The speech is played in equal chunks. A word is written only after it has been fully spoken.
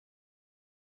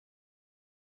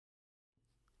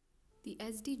The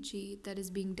SDG that is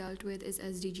being dealt with is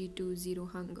SDG 2, Zero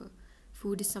Hunger.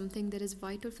 Food is something that is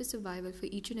vital for survival for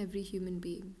each and every human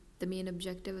being. The main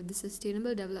objective of the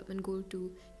Sustainable Development Goal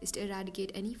 2 is to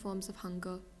eradicate any forms of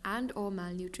hunger and or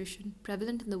malnutrition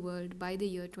prevalent in the world by the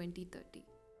year 2030.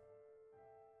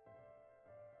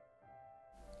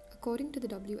 According to the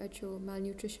WHO,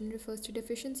 malnutrition refers to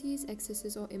deficiencies,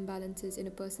 excesses or imbalances in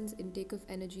a person's intake of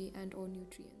energy and or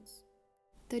nutrients.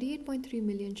 38.3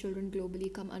 million children globally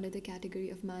come under the category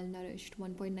of malnourished,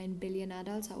 1.9 billion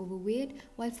adults are overweight,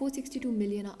 while 462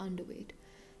 million are underweight.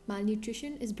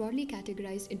 Malnutrition is broadly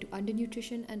categorized into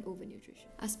undernutrition and overnutrition.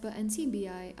 As per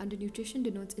NCBI, undernutrition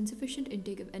denotes insufficient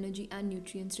intake of energy and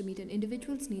nutrients to meet an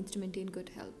individual's needs to maintain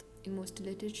good health. In most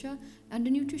literature,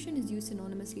 undernutrition is used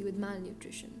synonymously with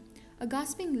malnutrition. A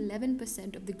gasping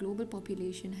 11% of the global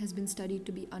population has been studied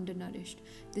to be undernourished.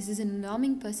 This is an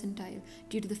alarming percentile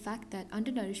due to the fact that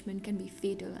undernourishment can be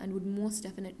fatal and would most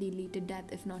definitely lead to death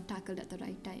if not tackled at the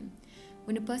right time.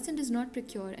 When a person does not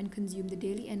procure and consume the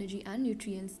daily energy and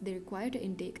nutrients they require to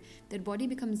intake, their body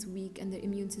becomes weak and their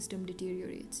immune system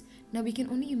deteriorates. Now we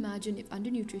can only imagine if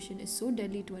undernutrition is so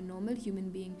deadly to a normal human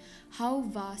being, how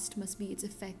vast must be its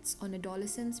effects on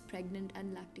adolescents, pregnant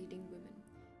and lactating women.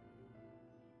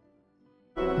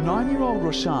 9-year-old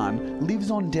Roshan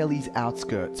lives on Delhi's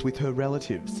outskirts with her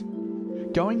relatives.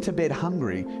 Going to bed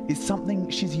hungry is something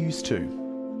she's used to.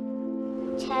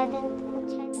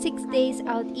 6 days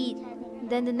I would eat,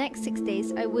 then the next 6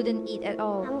 days I wouldn't eat at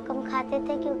all.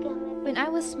 When I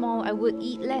was small I would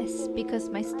eat less because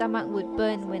my stomach would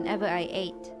burn whenever I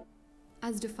ate.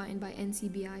 As defined by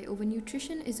NCBI,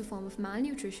 overnutrition is a form of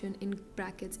malnutrition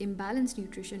 (imbalanced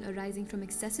nutrition) arising from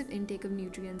excessive intake of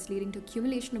nutrients leading to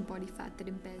accumulation of body fat that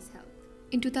impairs health.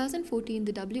 In 2014,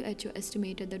 the WHO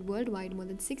estimated that worldwide more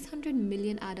than 600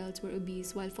 million adults were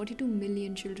obese while 42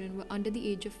 million children were under the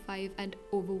age of 5 and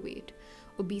overweight.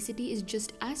 Obesity is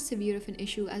just as severe of an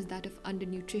issue as that of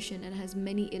undernutrition and has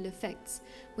many ill effects.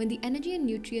 When the energy and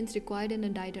nutrients required in a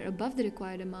diet are above the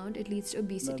required amount, it leads to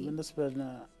obesity.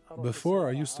 Before,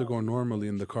 I used to go normally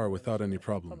in the car without any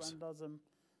problems.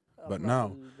 But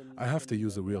now, I have to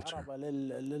use a wheelchair.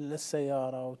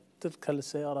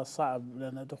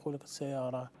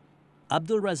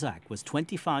 Abdul Razak was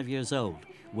 25 years old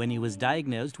when he was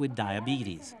diagnosed with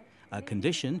diabetes, a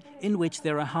condition in which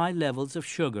there are high levels of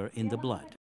sugar in the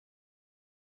blood.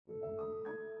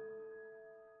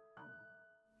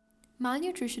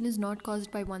 Malnutrition is not caused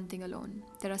by one thing alone.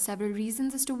 There are several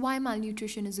reasons as to why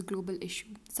malnutrition is a global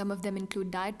issue. Some of them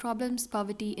include diet problems,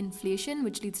 poverty, inflation,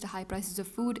 which leads to high prices of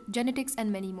food, genetics,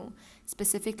 and many more.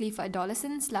 Specifically for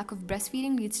adolescents, lack of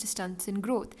breastfeeding leads to stunts in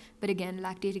growth. But again,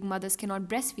 lactating mothers cannot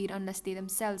breastfeed unless they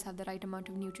themselves have the right amount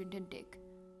of nutrient intake.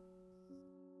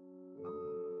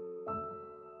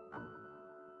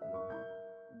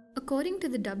 According to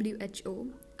the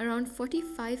WHO, around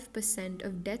 45%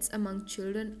 of deaths among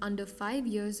children under 5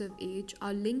 years of age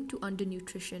are linked to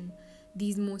undernutrition.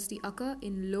 These mostly occur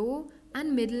in low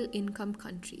and middle income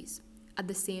countries. At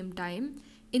the same time,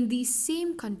 in these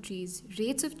same countries,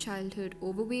 rates of childhood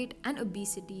overweight and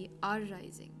obesity are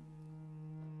rising.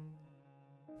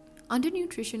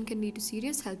 Undernutrition can lead to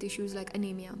serious health issues like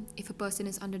anemia. If a person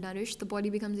is undernourished, the body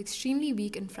becomes extremely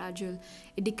weak and fragile.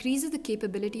 It decreases the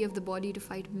capability of the body to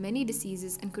fight many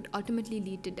diseases and could ultimately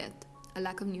lead to death. A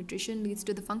lack of nutrition leads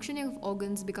to the functioning of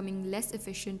organs becoming less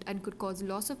efficient and could cause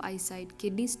loss of eyesight,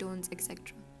 kidney stones,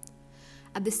 etc.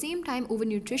 At the same time,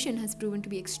 overnutrition has proven to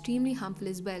be extremely harmful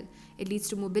as well. It leads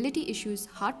to mobility issues,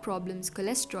 heart problems,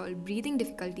 cholesterol, breathing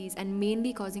difficulties, and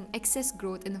mainly causing excess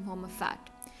growth in the form of fat.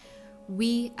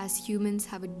 We as humans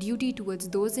have a duty towards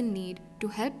those in need to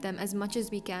help them as much as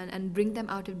we can and bring them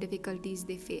out of difficulties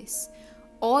they face.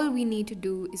 All we need to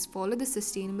do is follow the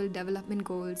Sustainable Development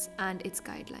Goals and its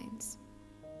guidelines.